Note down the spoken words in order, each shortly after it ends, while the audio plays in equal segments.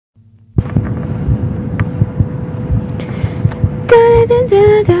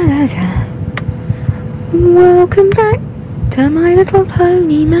Welcome back to My Little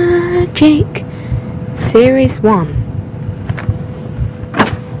Pony Magic Series 1.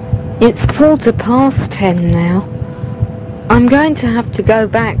 It's 10:15 now. I'm going to have to go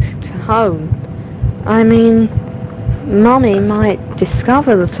back to home. I mean, Mummy might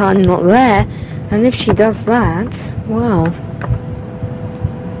discover that I'm not there, and if she does that, well,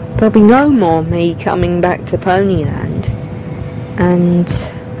 there'll be no more me coming back to Ponyland. And,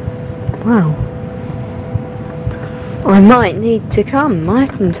 well, I might need to come,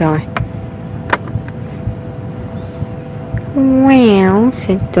 mightn't I? Well,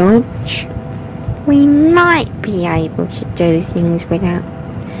 said Dodge, we might be able to do things without...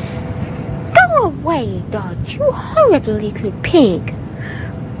 Go away, Dodge, you horrible little pig.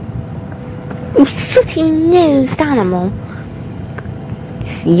 You sooty-nosed animal.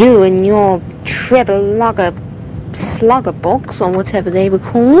 It's you and your treble-lugger slugger box, or whatever they were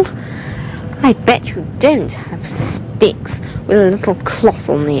called. I bet you don't have sticks with a little cloth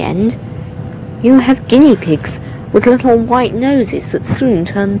on the end. You have guinea pigs with little white noses that soon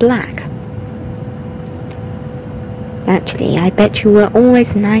turn black. Actually, I bet you were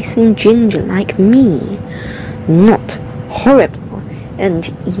always nice and ginger like me, not horrible and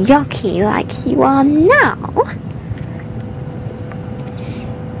yucky like you are now.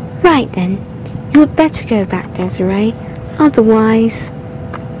 Right then, you had better go back, Desiree, otherwise...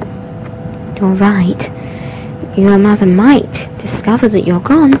 You're right. Your mother might discover that you're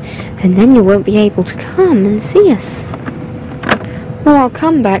gone, and then you won't be able to come and see us. Well, I'll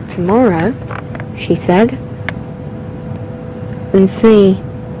come back tomorrow, she said, and see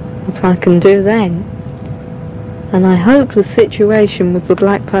what I can do then. And I hope the situation with the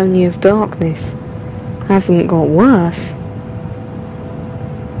Black Pony of Darkness hasn't got worse.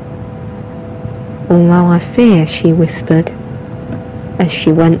 Although I fear, she whispered, as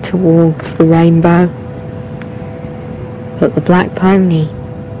she went towards the rainbow, that the Black Pony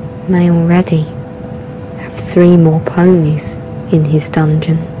may already have 3 more ponies in his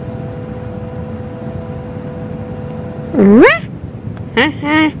dungeon.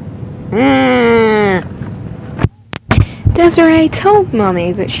 Desiree told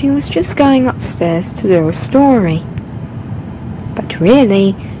Mummy that she was just going upstairs to do a story, but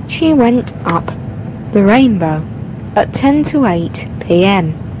really she went up the rainbow at 10 to 8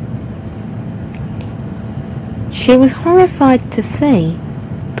 p.m. She was horrified to see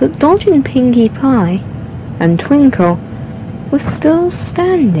that Dodge and Pinkie Pie and Twinkle were still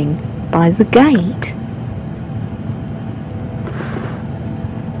standing by the gate.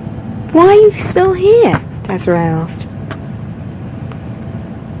 "Why are you still here?" Desiree asked.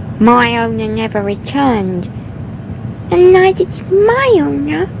 My owner never returned, and neither did my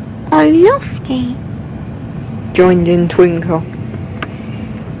owner or Lofty, joined in Twinkle.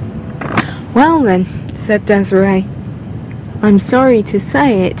 "Well then," said Desiree, "I'm sorry to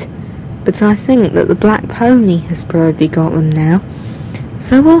say it, but I think that the Black Pony has probably got them now,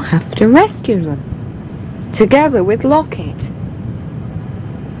 so we'll have to rescue them, together with Locket."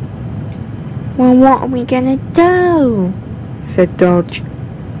 Well, what are we gonna do? said Dodge.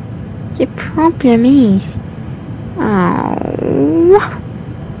 The problem is... Oh...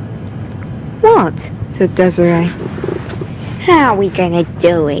 What? said Desiree. How are we gonna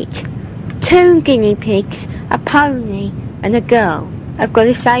do it? 2 guinea pigs, a pony, and a girl have got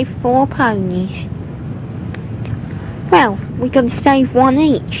to save 4 ponies. Well, we've got to save 1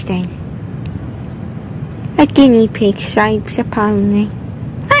 each then. A guinea pig saves a pony.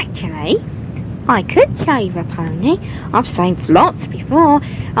 Actually, I could save a pony. I've saved lots before.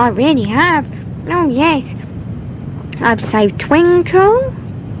 I really have. Oh yes. I've saved Twinkle,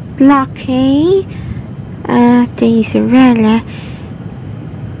 Lucky, Desirella,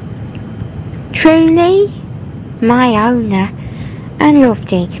 Truly, my owner, and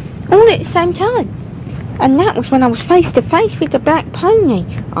Lofty, all at the same time. And that was when I was face to face with the Black Pony.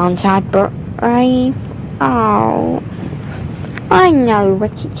 Aren't I brave? Oh, I know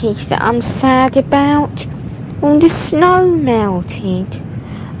what it is that I'm sad about. All the snow melted,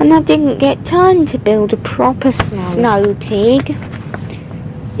 and I didn't get time to build a proper snow pig.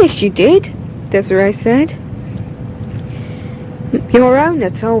 Yes, you did, Desiree said. Your owner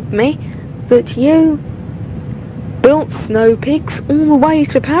told me that you built snow pigs all the way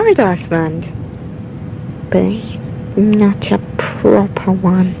to Paradise Land. But not a proper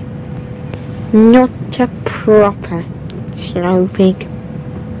one. Not a proper snow pig.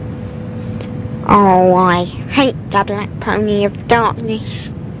 Oh, I hate the Black Pony of Darkness.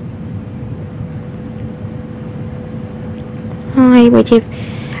 I would have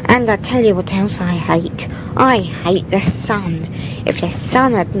And I tell you what else I hate. I hate the sun. If the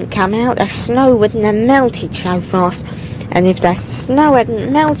sun hadn't come out, the snow wouldn't have melted so fast. And if the snow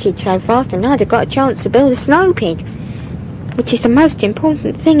hadn't melted so fast, then I'd have got a chance to build a snow pig. Which is the most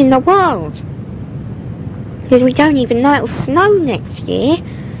important thing in the world. Because we don't even know it'll snow next year.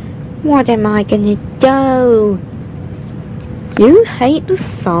 What am I gonna do? You hate the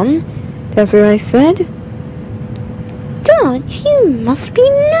sun? Desiree said. Dad, you must be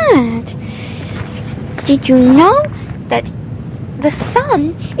mad. Did you know that the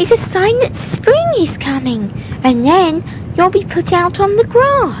sun is a sign that spring is coming? And then you'll be put out on the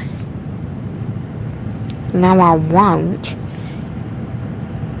grass. No, I won't.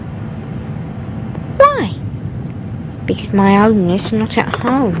 Why? Because my owner's not at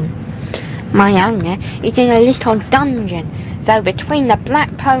home. My owner is in a little dungeon, so between the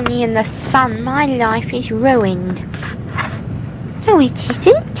black pony and the sun, my life is ruined. No, it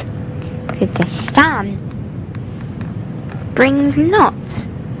isn't, because the sun brings lots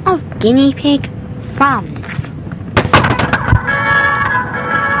of guinea pig fun.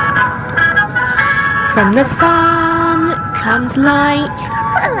 From the sun comes light.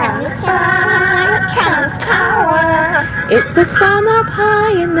 From the sun comes power. It's the sun up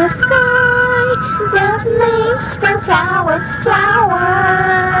high in the sky that makes spring flowers flower.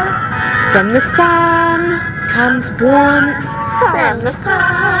 From the sun comes warmth. From the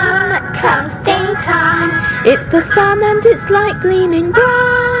sun comes daytime. It's the sun and its light gleaming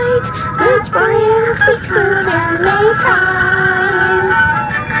bright that brings the fruit and Maytime.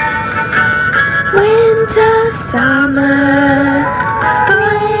 Winter, summer,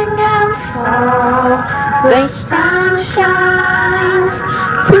 Spring and fall, the sun shines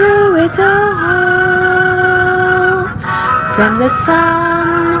through it all. From the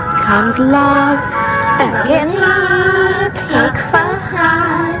sun comes love and guinea pig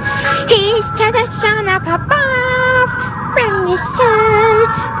fun. He's to the sun up above. From the sun,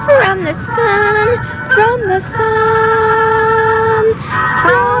 from the sun, from the sun,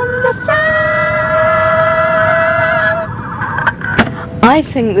 from the sun. I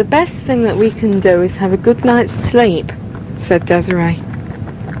think the best thing that we can do is have a good night's sleep, said Desiree.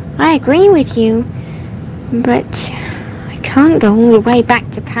 I agree with you, but I can't go all the way back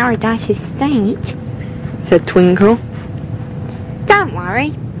to Paradise Estate, said Twinkle. Don't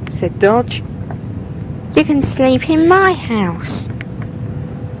worry, said Dodge. You can sleep in my house.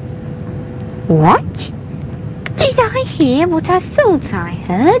 What? Did I hear what I thought I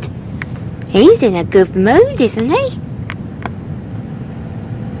heard? He's in a good mood, isn't he?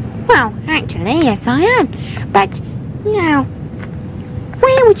 Well, actually, yes I am. But, now,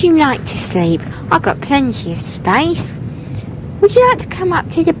 where would you like to sleep? I've got plenty of space. Would you like to come up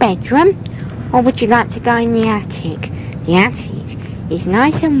to the bedroom? Or would you like to go in the attic? The attic is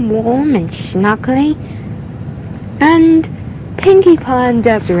nice and warm and snuggly. And Pinkie Pie and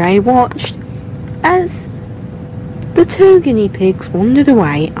Desiree watched as the two guinea pigs wandered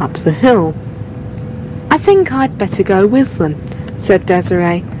away up the hill. I think I'd better go with them, said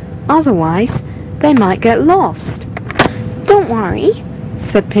Desiree. Otherwise, they might get lost. Don't worry,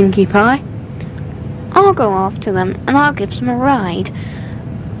 said Pinkie Pie. I'll go after them and I'll give them a ride.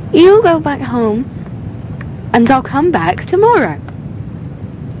 You go back home and I'll come back tomorrow.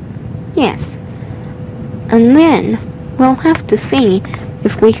 Yes, and then we'll have to see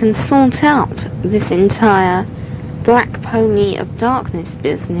if we can sort out this entire Black Pony of Darkness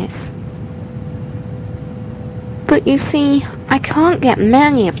business. But you see, I can't get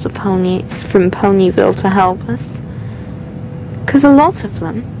many of the ponies from Ponyville to help us, 'cause a lot of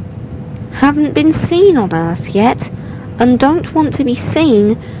them haven't been seen on Earth yet, and don't want to be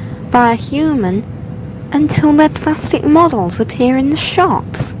seen by a human until their plastic models appear in the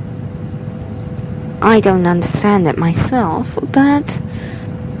shops. I don't understand it myself, but,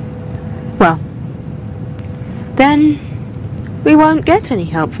 well, then we won't get any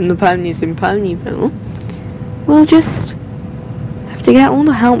help from the ponies in Ponyville. We'll just have to get all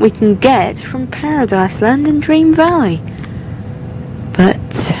the help we can get from Paradise Land and Dream Valley.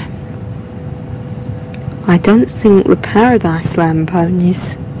 But I don't think the Paradise Land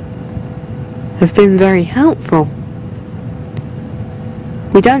ponies have been very helpful.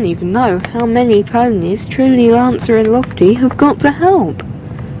 We don't even know how many ponies Truly, Lancer and Lofty have got to help.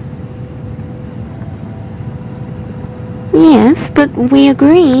 Yes, but we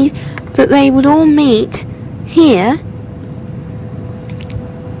agreed that they would all meet here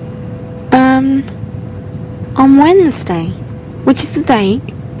on Wednesday, which is the day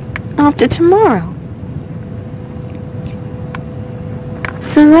after tomorrow.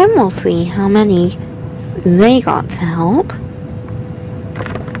 So then we'll see how many they got to help.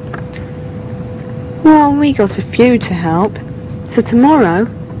 Well, we got a few to help, so tomorrow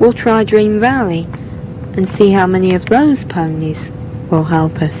we'll try Dream Valley and see how many of those ponies will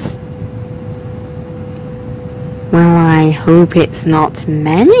help us. Well, I hope it's not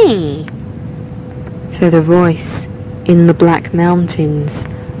many, said a voice in the Black Mountains,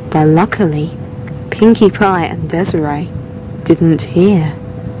 but luckily Pinkie Pie and Desiree didn't hear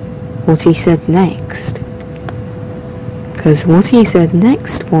what he said next. Because what he said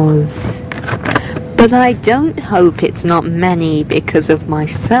next was, "But I don't hope it's not many because of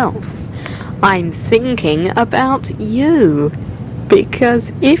myself. I'm thinking about you.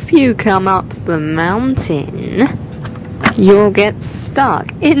 Because if you come up the mountain, you'll get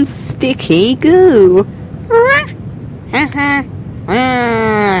stuck in sticky goo."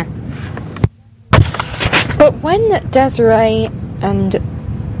 But when Desiree and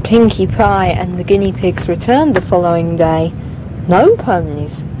Pinkie Pie and the guinea pigs returned the following day, no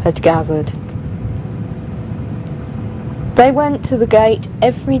ponies had gathered. They went to the gate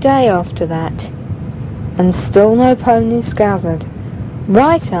every day after that, and still no ponies gathered,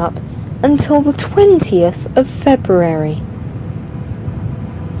 right up until the 20th of February.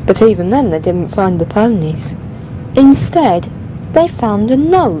 But even then they didn't find the ponies. Instead, they found a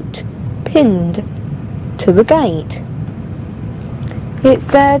note pinned to the gate. It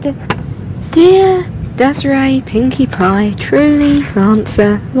said, "Dear Desiree, Pinkie Pie, Truly,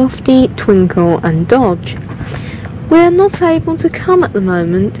 Rancer, Lofty, Twinkle and Dodge, we are not able to come at the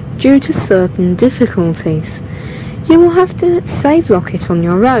moment due to certain difficulties. You will have to save Locket on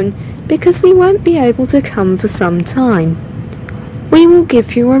your own because we won't be able to come for some time. We will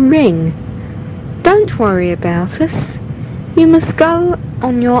give you a ring. Don't worry about us. You must go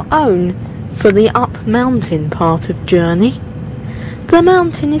on your own for the up mountain part of journey. The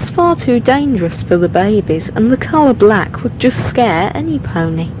mountain is far too dangerous for the babies, and the colour black would just scare any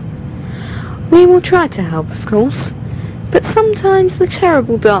pony. We will try to help, of course, but sometimes the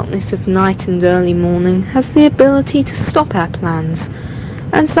terrible darkness of night and early morning has the ability to stop our plans,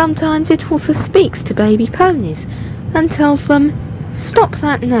 and sometimes it also speaks to baby ponies and tells them, 'Stop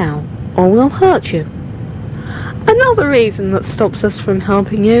that now, or we'll hurt you.' Another reason that stops us from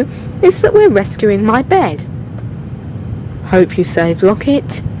helping you is that we're rescuing my bed. Hope you save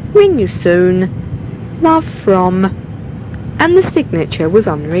Locket. Ring you soon. Love from..." And the signature was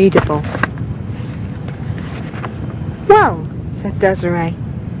unreadable. "Well," said Desiree,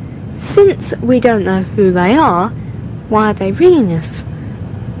 "since we don't know who they are, why are they ringing us?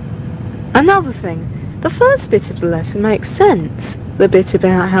 Another thing, the first bit of the letter makes sense, the bit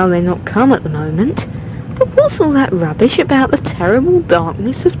about how they not come at the moment, but what's all that rubbish about the terrible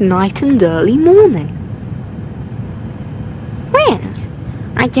darkness of night and early morning?" "Well,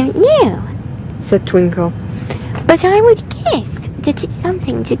 I don't know," said Twinkle, "but I would guess that it's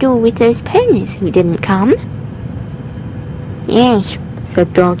something to do with those ponies who didn't come." "Yes,"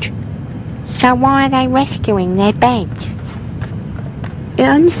 said Dodge. "So why are they rescuing their beds?" "It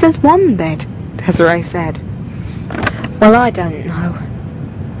only says one bed," Desiree said. "Well, I don't know.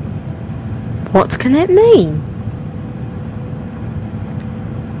 What can it mean?"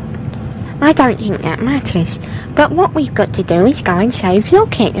 "I don't think that matters, but what we've got to do is go and save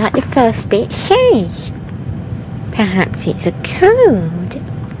Locket like the first bit says. Perhaps it's a code,"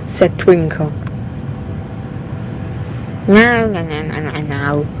 said Twinkle.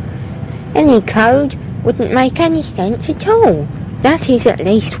 No. Any code wouldn't make any sense at all. That is at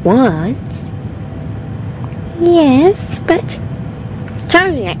least words." "Yes, but..." "So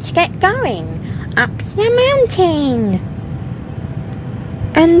let's get going. Up the mountain."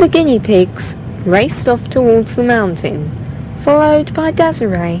 And the guinea pigs raced off towards the mountain, followed by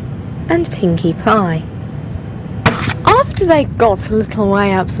Desiree and Pinkie Pie. After they got a little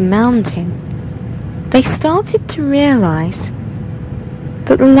way up the mountain, they started to realise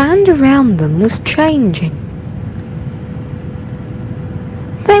that the land around them was changing.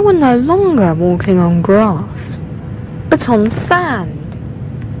 They were no longer walking on grass, but on sand.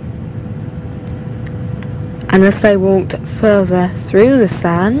 And as they walked further through the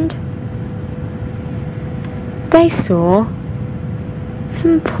sand, they saw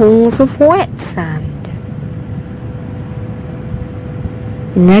some pools of wet sand.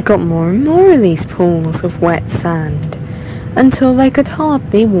 And they got more and more of these pools of wet sand, until they could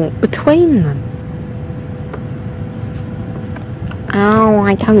hardly walk between them. "Oh,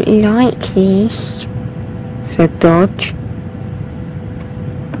 I don't like this," said Dodge.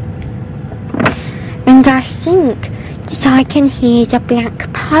 "And I think that I can hear the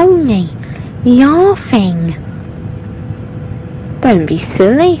black pony laughing." "Don't be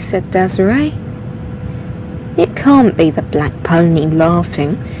silly," said Desiree. "It can't be the black pony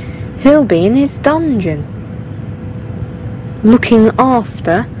laughing. he'll be in his dungeon, looking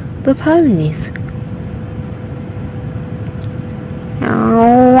after the ponies.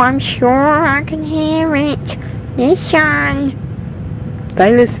 Oh, I'm sure I can hear it. Listen.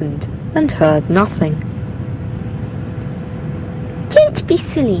 They listened and heard nothing. Don't be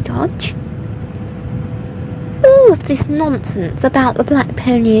silly, Dodge. All of this nonsense about the black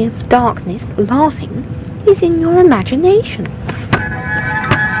pony of darkness laughing is in your imagination.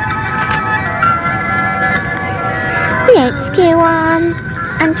 Let's go on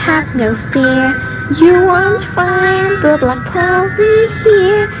and have no fear. You won't find the black pony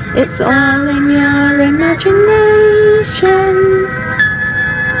here. It's all in your imagination.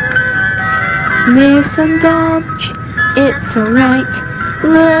 Listen, Dodge, it's alright.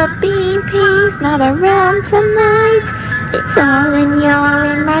 The BP's not around tonight. It's all in your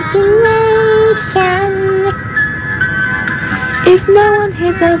imagination. If no one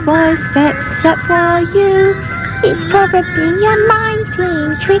hears a voice except for you, it's probably your mind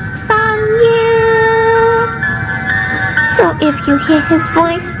playing tricks on you. So if you hear his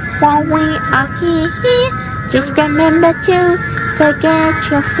voice while we are here, just remember to forget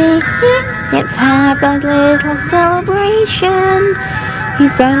your fear. Let's have a little celebration.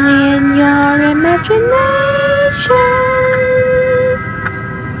 He's only in your imagination.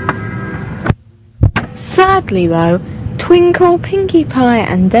 Sadly though, Twinkle, Pinkie Pie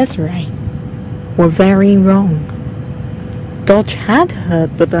and Desiree were very wrong. Dodge had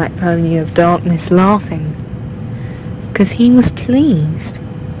heard the black pony of darkness laughing, because he was pleased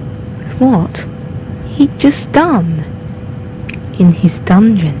with what he'd just done in his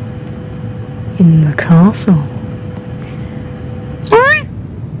dungeon in the castle.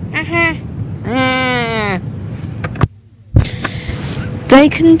 They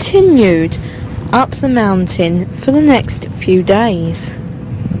continued up the mountain for the next few days.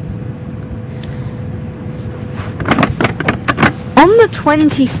 On the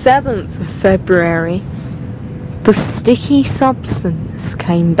 27th of February, the sticky substance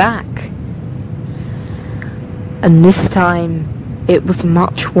came back. And this time, it was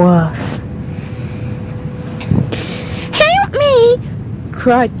much worse. Help me!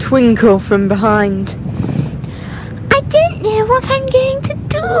 Cried Twinkle from behind. I don't know what I'm going to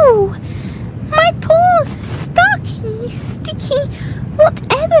do. My paws are stuck in this sticky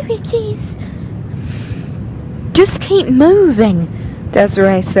whatever it is. Just keep moving,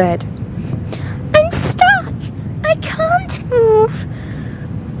 Desiree said. I'm stuck. I can't move.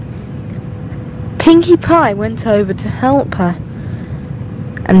 Pinkie Pie went over to help her,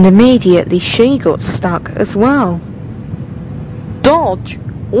 and immediately she got stuck as well. Dodge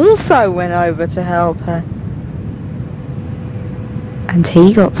also went over to help her, and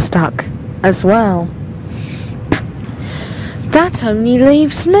he got stuck as well. That only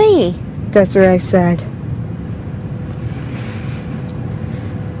leaves me, Desiree said.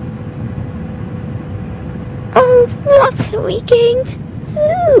 Oh, what are we going to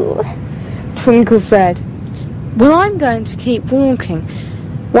do? Twinkle said. Well, I'm going to keep walking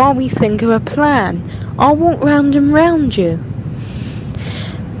while we think of a plan. I'll walk round and round you.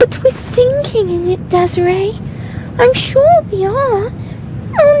 But we're sinking in it, Desiree. I'm sure we are.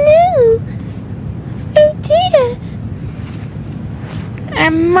 Oh no! Oh dear!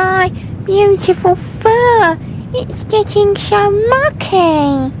 And my beautiful fur, it's getting so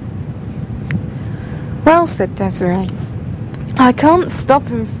mucky. Well, said Desiree, I can't stop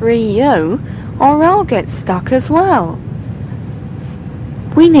and free you, or I'll get stuck as well.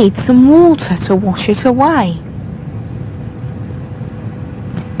 We need some water to wash it away.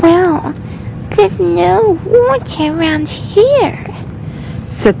 Well, there's no water around here,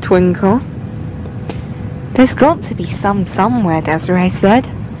 said Twinkle. There's got to be some somewhere, Desiree said.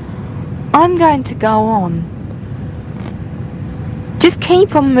 I'm going to go on. Just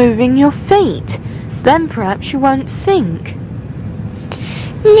keep on moving your feet, then perhaps you won't sink.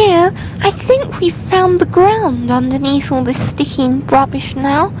 No, I think we've found the ground underneath all this sticky rubbish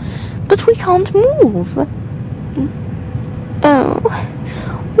now, but we can't move. Oh,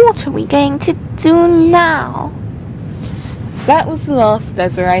 what are we going to do now? That was the last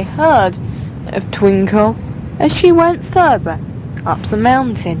Desiree heard of Twinkle as she went further up the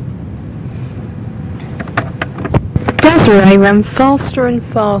mountain. Desiree ran faster and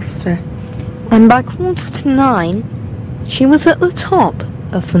faster, and by 9:15 she was at the top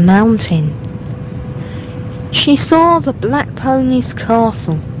of the mountain. She saw the black pony's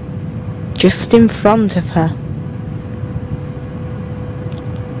castle just in front of her.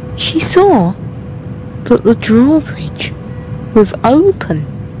 She saw that the drawbridge was open,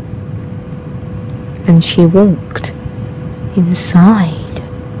 and she walked inside.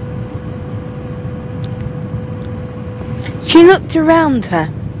 She looked around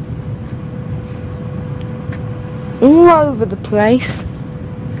her. All over the place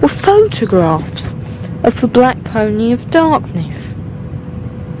were photographs of the Black Pony of Darkness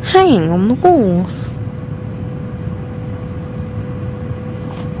hanging on the walls.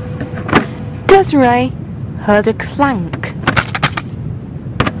 Desiree heard a clank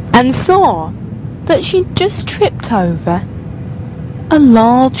and saw that she'd just tripped over a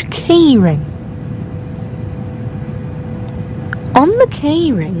large keyring. On the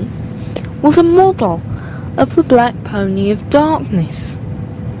keyring was a model of the Black Pony of Darkness,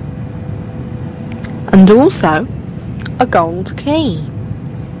 and also a gold key.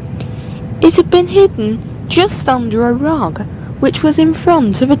 It had been hidden just under a rug which was in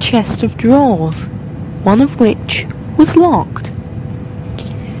front of a chest of drawers, one of which was locked.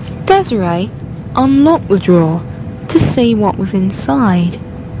 Desiree unlocked the drawer to see what was inside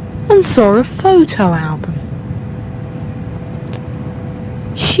and saw a photo album.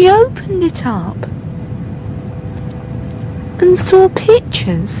 She opened it up and saw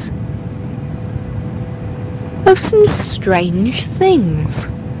pictures of some strange things.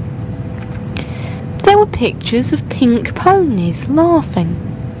 There were pictures of pink ponies laughing,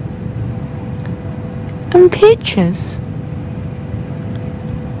 and pictures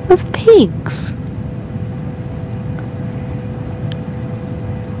of pigs.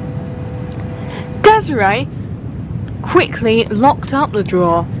 Desiree quickly locked up the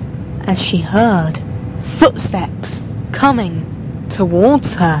drawer as she heard footsteps coming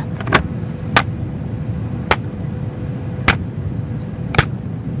towards her.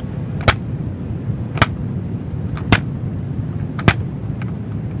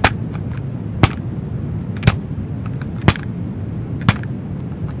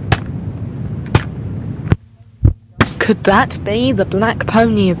 Could that be the Black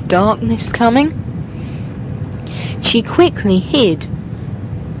Pony of Darkness coming? She quickly hid.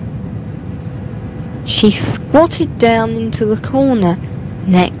 She squatted down into the corner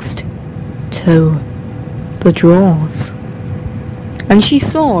next to the drawers, and she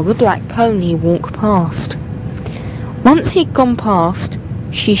saw the Black Pony walk past. Once he'd gone past,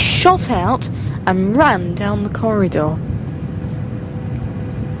 she shot out and ran down the corridor.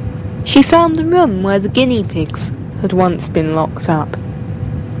 She found the room where the guinea pigs had once been locked up.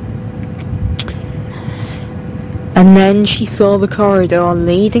 And then she saw the corridor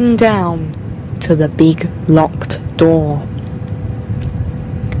leading down to the big locked door.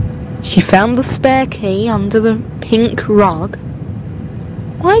 She found the spare key under the pink rug.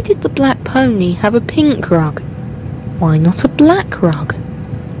 Why did the Black Pony have a pink rug? Why not a black rug?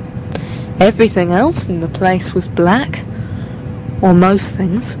 Everything else in the place was black, or most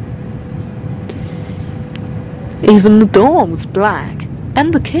things. Even the door was black,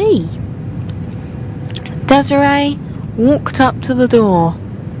 and the key. Desiree walked up to the door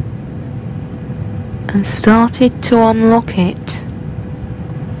and started to unlock it,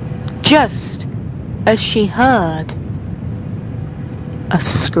 just as she heard a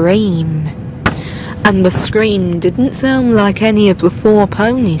scream. And the scream didn't sound like any of the 4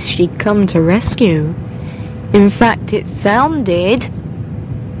 ponies she'd come to rescue. In fact, it sounded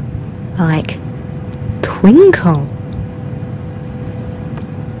like Twinkle.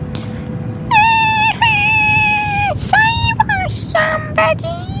 Save us, somebody!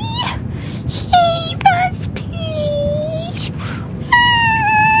 Save us, please!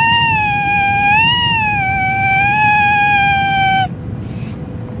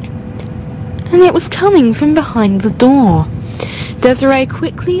 And it was coming from behind the door. Desiree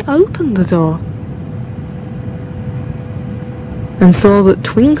quickly opened the door and saw that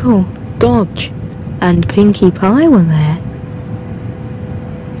Twinkle, Dodge, and Pinkie Pie were there,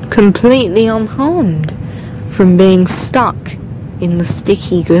 completely unharmed from being stuck in the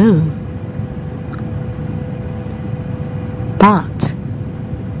sticky goo. But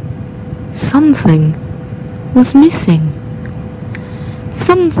something was missing.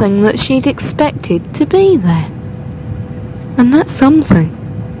 Something that she'd expected to be there. And that something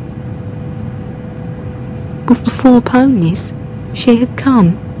was the 4 ponies she had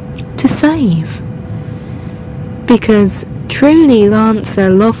come to save. Because truly Lancer,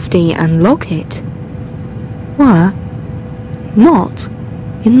 Lofty and Locket were not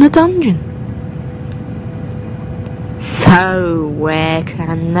in the dungeon. So where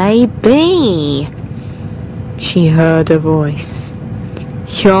can they be? She heard a voice.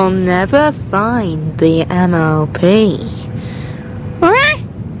 You'll never find the MLP.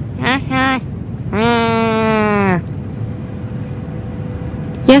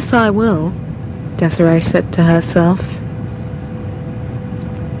 Yes, I will, Desiree said to herself.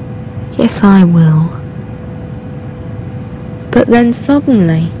 Yes, I will. But then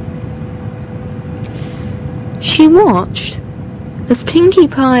suddenly, she watched as Pinkie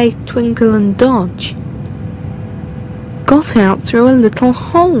Pie, Twinkle and Dodge got out through a little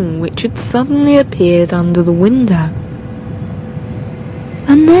hole which had suddenly appeared under the window.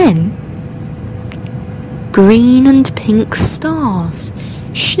 And then green and pink stars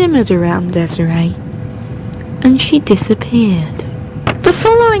shimmered around Desiree, and she disappeared. The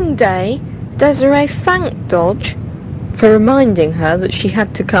following day, Desiree thanked Dodge for reminding her that she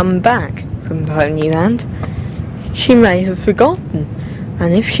had to come back from Ponyland. She may have forgotten,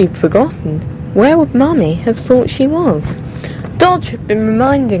 and if she'd forgotten, where would Mummy have thought she was? Dodge had been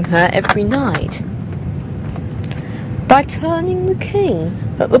reminding her every night by turning the key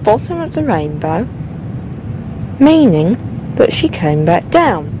at the bottom of the rainbow, meaning that she came back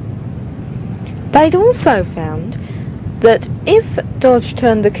down. They'd also found that if Dodge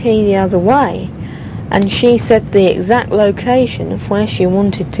turned the key the other way and she said the exact location of where she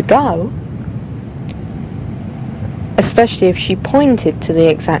wanted to go, especially if she pointed to the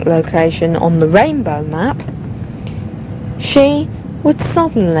exact location on the rainbow map, she would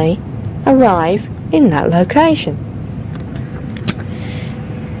suddenly arrive in that location.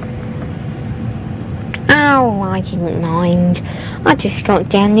 Oh, I didn't mind. I just got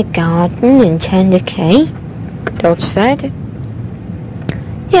down the garden and turned the key, Dodge said.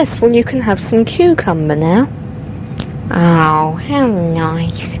 Yes, well, you can have some cucumber now. Oh, how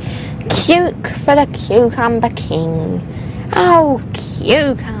nice. Cuke for the cucumber king. Oh,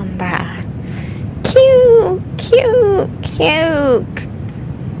 cucumber. Cuke, cuke, cuke.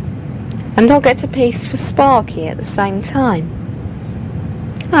 And I'll get a piece for Sparky at the same time.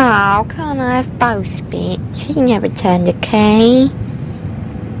 Oh, can't I have both bits? He never turned the key.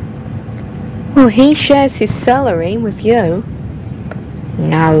 Well, he shares his celery with you.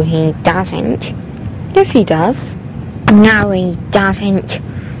 No, he doesn't. Yes, he does. No, he doesn't.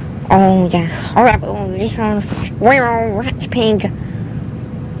 Oh, the horrible little squirrel rat pig.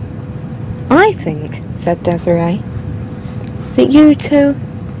 I think, said Desiree, that you two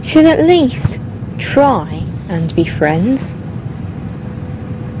should at least try and be friends.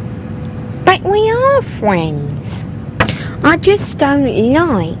 But we are friends. I just don't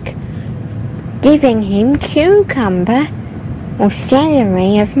like giving him cucumber or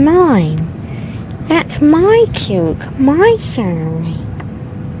celery of mine. That's my cuke, my celery.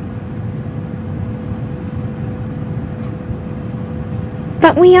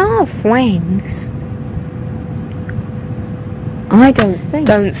 But we are friends. I don't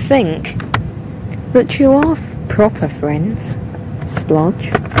think that you are proper friends,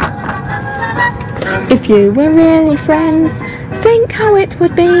 Splodge. If you were really friends, think how it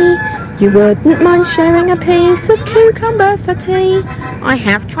would be. You wouldn't mind sharing a piece of cucumber for tea. I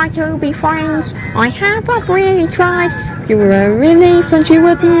have tried to be friends. I've really tried. If you were really friends, you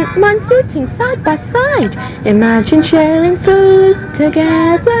wouldn't mind sitting side by side. Imagine sharing food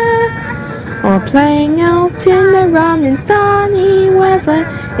together, or playing out in the running sunny weather.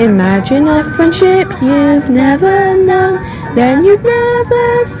 Imagine a friendship you've never known, then you'd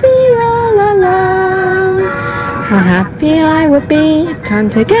never feel all alone. How happy I would be if time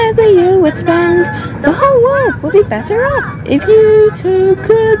together you would spend. The whole world would be better off if you two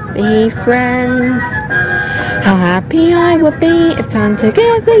could be friends. How happy I would be if time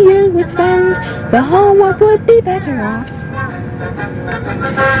together you would spend. The whole world would be better off.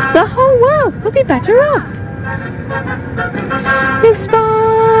 The whole world would be better off if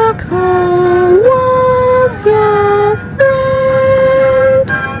Sparkle was your friend.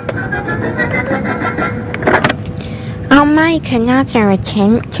 I'll make another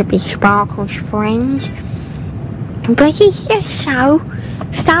attempt to be Sparkle's friend, but he's just so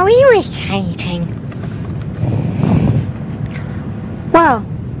irritating. Well,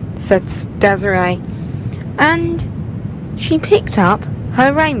 said Desiree, and she picked up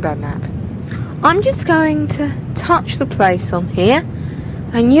her rainbow map. I'm just going to touch the place on here,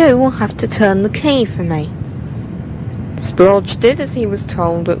 and you will have to turn the key for me. Splodge did as he was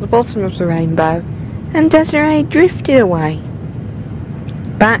told at the bottom of the rainbow, and Desiree drifted away,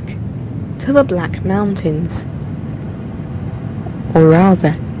 back to the Black Mountains, or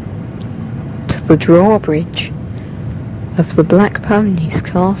rather, to the drawbridge of the Black Pony's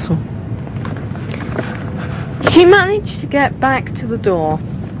castle. She managed to get back to the door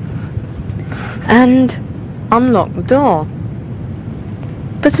and unlock the door.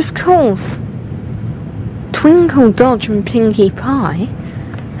 But of course, Twinkle, Dodge and Pinkie Pie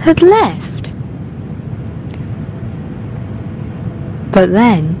had left. But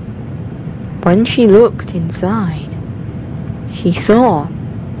then, when she looked inside, she saw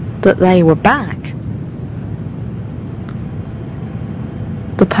that they were back.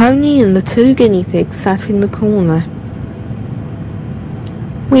 The pony and the 2 guinea pigs sat in the corner.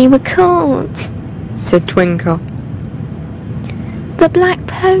 "We were caught," said Twinkle. "The black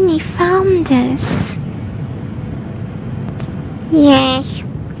pony found us." "Yes,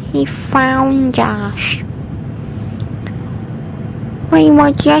 he found us. We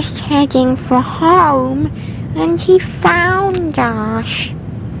were just heading for home and he found us.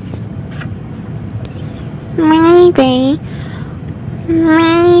 Maybe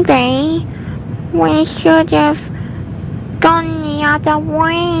we should have gone the other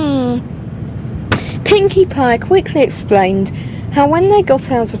way." Pinkie Pie quickly explained how when they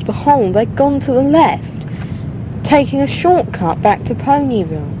got out of the hole they'd gone to the left, taking a shortcut back to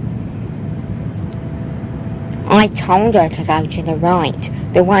Ponyville. "I told her to go to the right,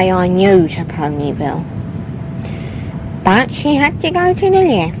 the way I knew to Ponyville. But she had to go to the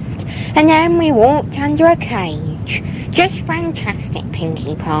left, and then we walked under a cage. Just fantastic,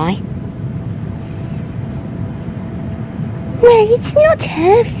 Pinkie Pie." "Well, it's not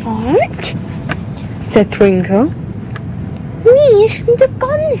her fault," said Twinkle. "We shouldn't have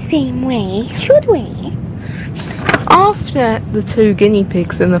gone the same way, should we?" After the 2 guinea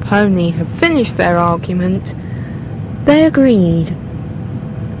pigs and the pony had finished their argument, they agreed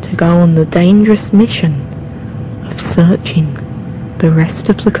to go on the dangerous mission of searching the rest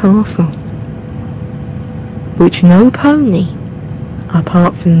of the castle, which no pony,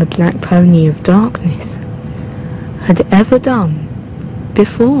 apart from the Black Pony of Darkness, had ever done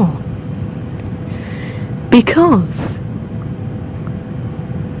before. Because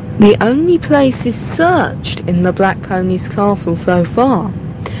the only places searched in the Black Pony's castle so far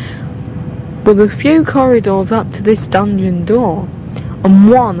were the few corridors up to this dungeon door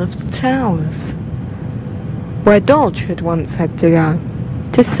and one of the towers, where Dodge had once had to go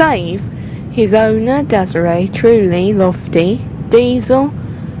to save his owner Desiree, Truly, Lofty, Diesel,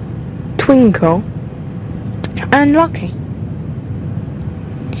 Twinkle and Lucky.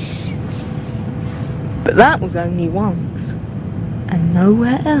 But that was only once, and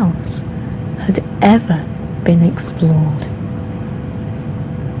nowhere else had ever been explored.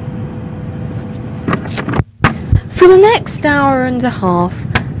 For the next hour and a half,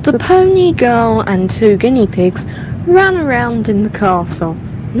 the pony girl and 2 guinea pigs ran around in the castle,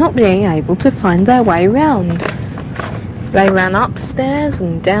 not being able to find their way round. They ran upstairs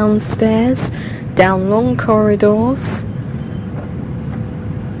and downstairs, down long corridors,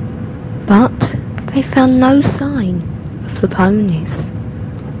 but they found no sign of the ponies.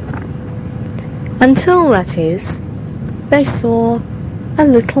 Until, that is, they saw a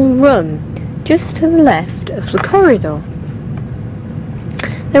little room just to the left of the corridor.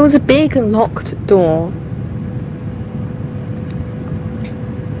 There was a big locked door,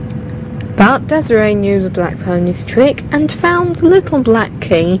 but Desiree knew the Black Pony's trick and found the little black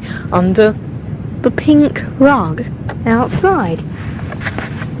key under the pink rug outside.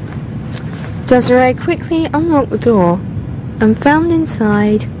 Desiree quickly unlocked the door and found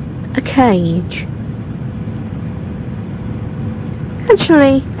inside a cage.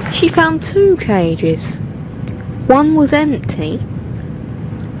 Actually, she found 2 cages. One was empty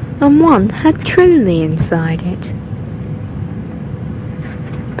and one had Truly inside it.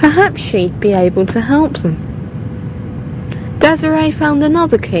 Perhaps she'd be able to help them. Desiree found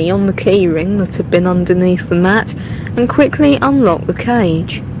another key on the key ring that had been underneath the mat and quickly unlocked the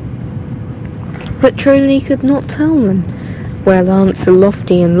cage. But Truly could not tell them where Lancer,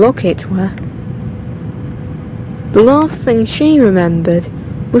 Lofty and Locket were. The last thing she remembered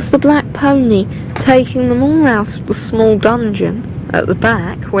was the Black Pony taking them all out of the small dungeon at the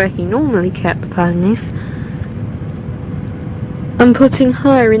back where he normally kept the ponies and putting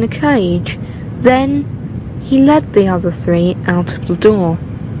her in a cage. Then he led the other 3 out of the door.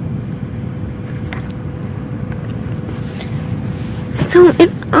 "So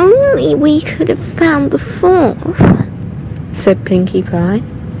if only we could have found the 4th, said Pinkie Pie.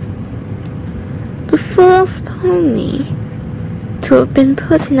 "The 4th pony to have been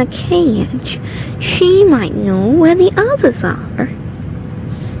put in a cage. She might know where the others are."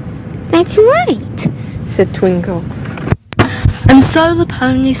 "That's right," said Twinkle. And so the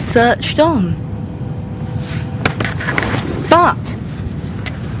ponies searched on. But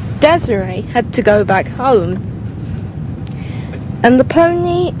Desiree had to go back home, and the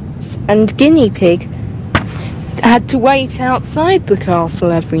ponies and guinea pig had to wait outside the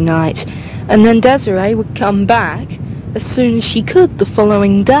castle every night, and then Desiree would come back as soon as she could the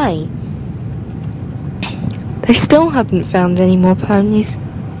following day. They still hadn't found any more ponies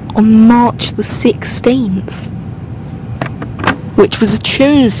on March the 16th, which was a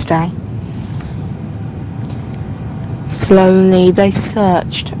Tuesday. Slowly they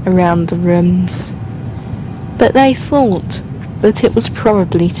searched around the rooms, but they thought that it was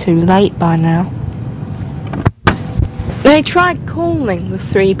probably too late by now. They tried calling the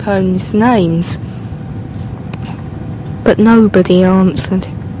three ponies' names, but nobody answered.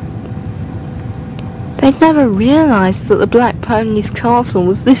 They'd never realised that the Black Pony's castle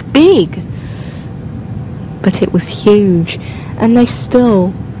was this big. But it was huge, and they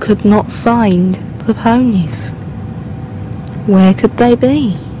still could not find the ponies. Where could they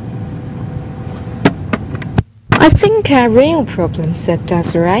be? I think our real problem, said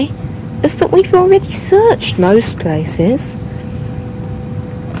Desiree, is that we've already searched most places.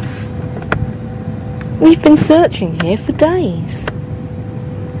 We've been searching here for days,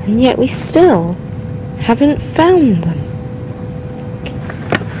 and yet we still haven't found them.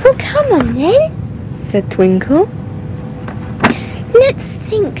 Well, come on then, said Twinkle. Let's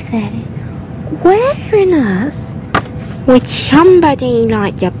think then. Where on earth would somebody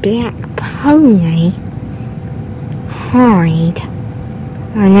like the Black Pony hide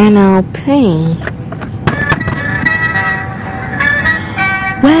an MLP?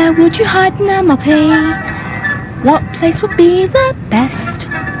 Where would you hide an MLP? What place would be the best?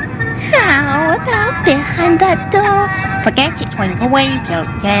 How about behind that door? Forget it, Twinkle, we've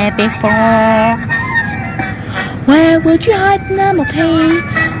looked there before. Where would you hide an MLP?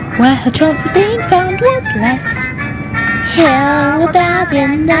 Where her chance of being found was less. How about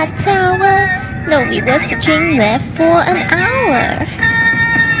in that tower? No, we were searching there for an hour.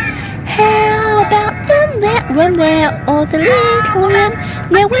 How about in that room there, or the little room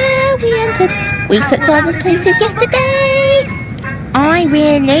near where we entered? We searched all those places yesterday. I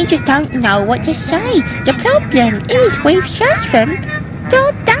really just don't know what to say. The problem is we've searched them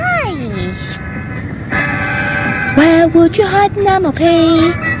for days. Where would you hide an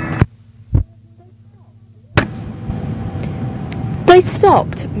MLP? They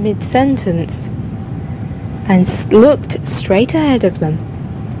stopped mid-sentence and looked straight ahead of them.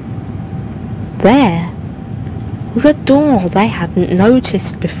 There was a door they hadn't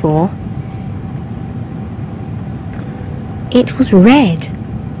noticed before. It was red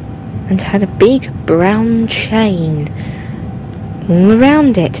and had a big brown chain all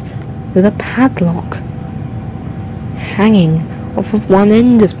around it with a padlock hanging off of one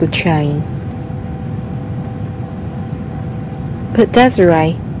end of the chain. But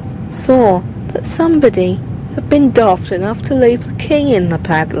Desiree saw that somebody had been daft enough to leave the key in the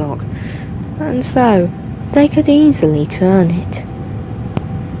padlock, and so they could easily turn it.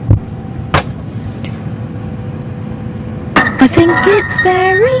 I think it's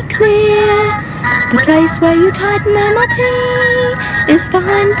very clear. The place where you'd hide an MLP is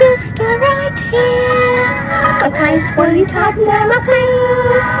behind this door right here. The place where you'd hide an MLP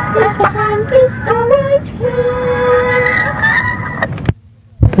is behind this door right here.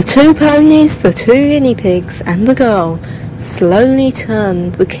 The two ponies, the two guinea pigs, and the girl slowly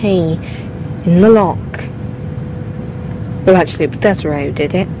turned the key in the lock. Well, actually, it was Desiree who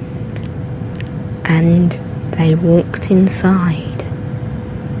did it. And they walked inside,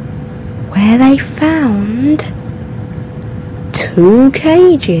 where they found two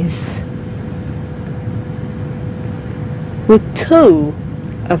cages with two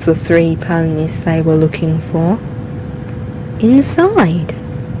of the three ponies they were looking for inside.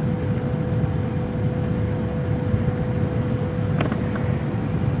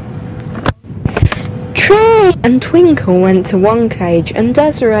 Troy and Twinkle went to one cage, and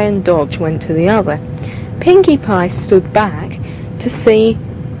Desiree and Dodge went to the other. Pinkie Pie stood back to see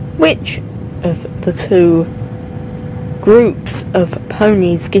which of the two groups of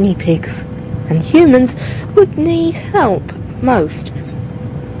ponies, guinea pigs, and humans would need help most.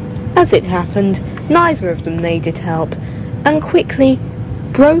 As it happened, neither of them needed help, and quickly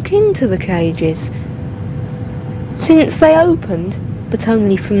broke into the cages, since they opened, but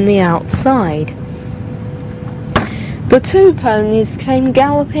only from the outside. The two ponies came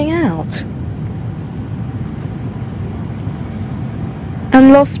galloping out,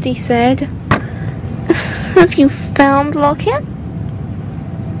 and Lofty said, "Have you found Locket?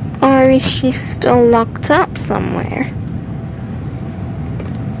 Or is she still locked up somewhere?"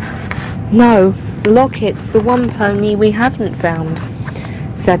 "No, Locket's the one pony we haven't found,"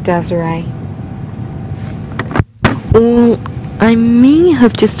 said Desiree. "Well, I may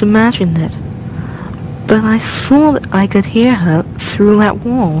have just imagined it, but I thought I could hear her through that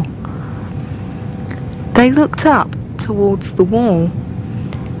wall." They looked up towards the wall,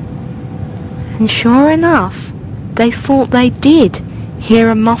 and sure enough, they thought they did hear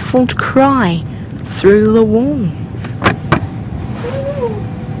a muffled cry through the wall. "Oh,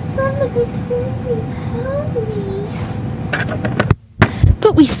 somebody please help me,"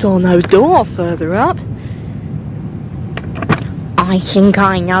 But we saw no door further up. I think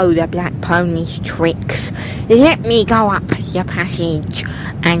I know the black pony's tricks. Let me go up the passage,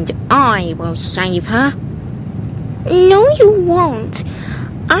 and I will save her. No, you won't.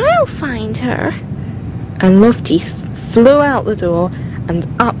 I'll find her. And Lofty flew out the door and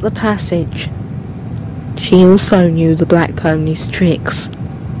up the passage. She also knew the black pony's tricks.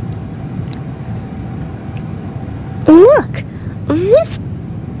 Look, this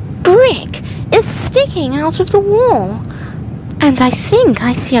brick is sticking out of the wall. And I think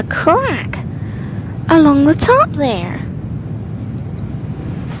I see a crack along the top there.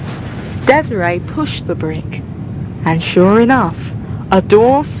 Desiree pushed the brick, and sure enough, a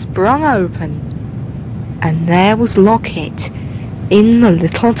door sprung open, and there was Locket in the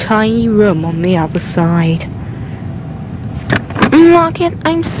little tiny room on the other side. Locket,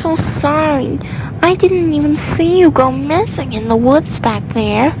 I'm so sorry. I didn't even see you go missing in the woods back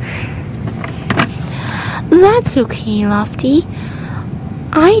there. That's okay, Lofty.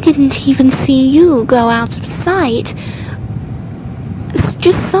 I didn't even see you go out of sight.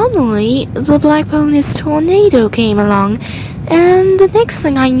 Just suddenly, the black pony's tornado came along, and the next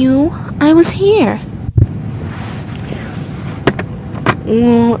thing I knew, I was here.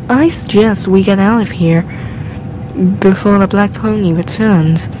 Well, I suggest we get out of here before the black pony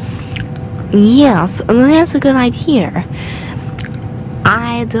returns. Yes, that's a good idea.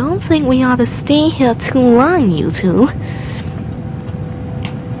 I don't think we ought to stay here too long, you two.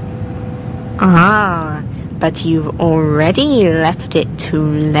 Ah, but you've already left it too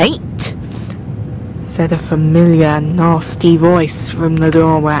late, said a familiar, nasty voice from the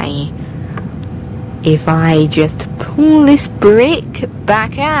doorway. If I just pull this brick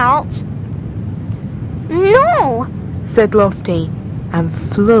back out... No, said Lofty, and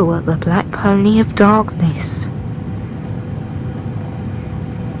flew at the black pony of darkness.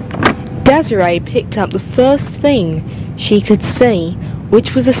 Desiree picked up the first thing she could see,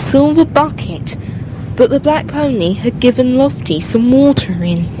 which was a silver bucket that the black pony had given Lofty some water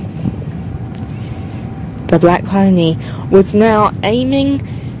in. The black pony was now aiming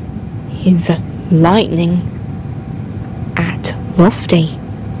his lightning at Lofty.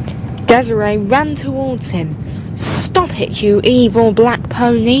 Desiree ran towards him. "Stop it, you evil black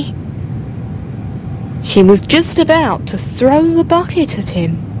pony!" She was just about to throw the bucket at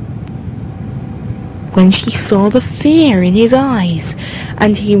him when she saw the fear in his eyes,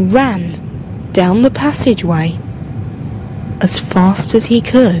 and he ran down the passageway as fast as he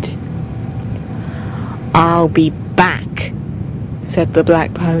could. "I'll be back," said the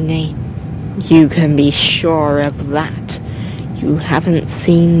black pony. "You can be sure of that. You haven't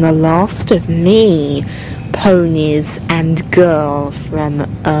seen the last of me, ponies and girl from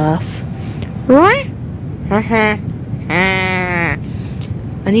Earth."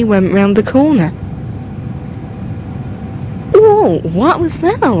 And he went round the corner. "Whoa, what was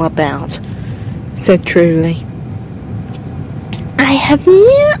that all about?" said Truly. I have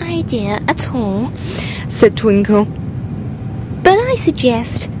no idea at all, said Twinkle. but I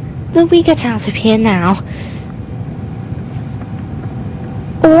suggest that we get out of here now.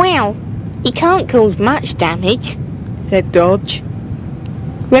 Well, he can't cause much damage, said Dodge.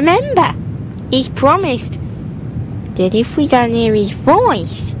 Remember, he promised that if we don't hear his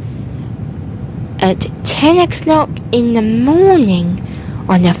voice at 10 o'clock in the morning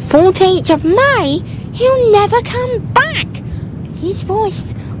on the 14th of May, he'll never come back. His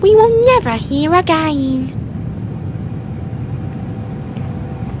voice we will never hear again.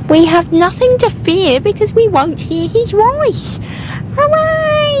 We have nothing to fear because we won't hear his voice.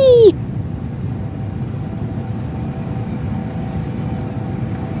 Hooray!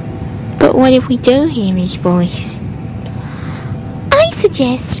 But what if we do hear his voice? I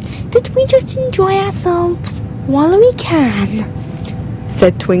suggest that we just enjoy ourselves while we can,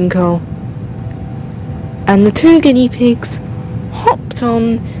 said Twinkle. And the two guinea pigs hopped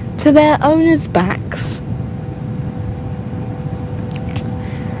on to their owners' backs.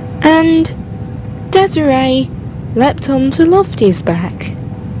 And Desiree leapt onto Lofty's back,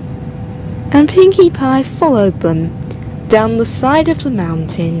 and Pinkie Pie followed them down the side of the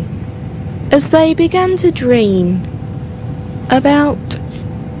mountain as they began to dream about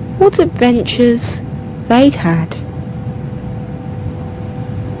what adventures they'd had,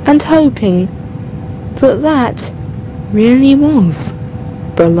 and hoping that that really was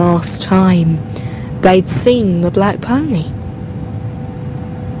the last time they'd seen the black pony.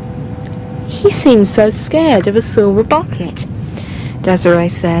 He seemed so scared of a silver bucket, Desiree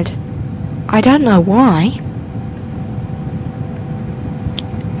said. I don't know why.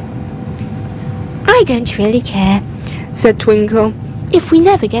 I don't really care, said Twinkle. If we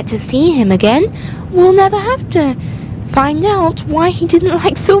never get to see him again, we'll never have to find out why he didn't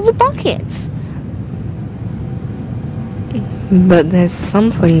like silver buckets. But there's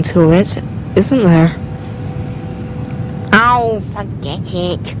something to it, isn't there? Oh, forget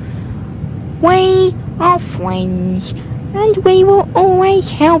it. We are friends, and we will always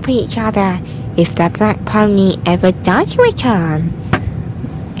help each other if the black pony ever does return.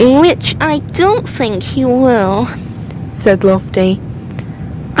 Which I don't think he will, said Lofty.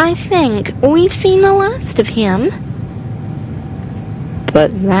 I think we've seen the last of him.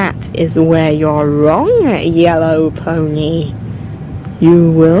 But that is where you're wrong, Yellow Pony.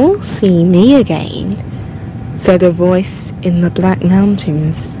 You will see me again, said a voice in the Black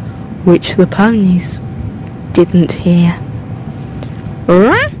Mountains, which the ponies didn't hear.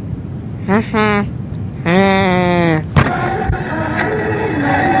 Rah! Ha ha ha.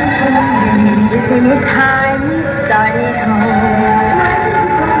 In the time we started home,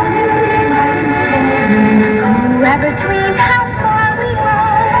 where between house